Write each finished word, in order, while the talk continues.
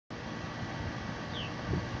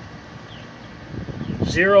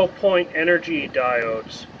0-point energy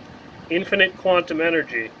diodes. Infinite quantum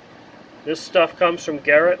energy. This stuff comes from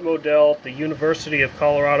Garret Moddel at the University of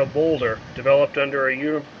Colorado Boulder, developed under a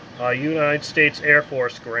United States Air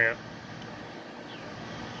Force grant.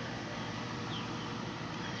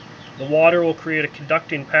 The water will create a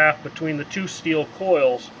conducting path between the two steel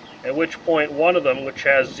coils, at which point one of them, which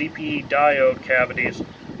has ZPE diode cavities,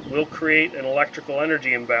 will create an electrical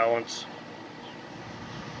energy imbalance.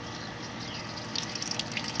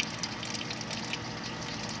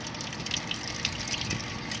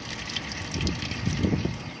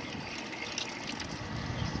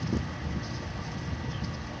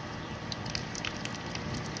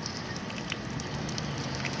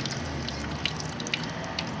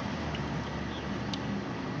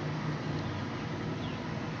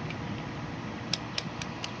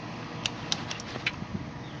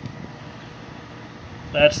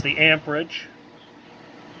 That's the amperage.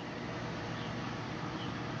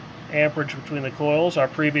 Amperage between the coils. Our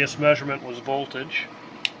previous measurement was voltage.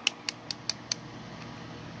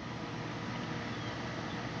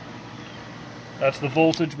 That's the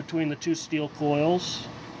voltage between the two steel coils.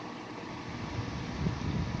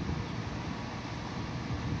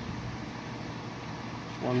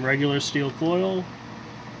 One regular steel coil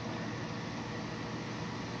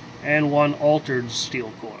and one altered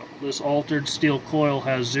steel coil. This altered steel coil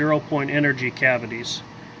has 0-point energy cavities.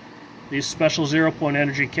 These special 0-point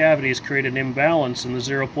energy cavities create an imbalance in the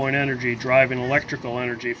 0-point energy, driving electrical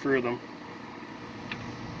energy through them.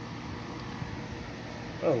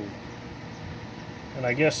 Oh, and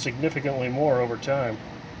I guess significantly more over time.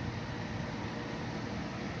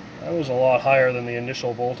 That was a lot higher than the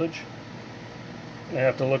initial voltage. I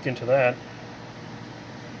have to look into that.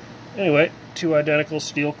 Anyway, two identical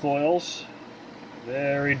steel coils,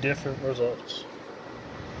 very different results.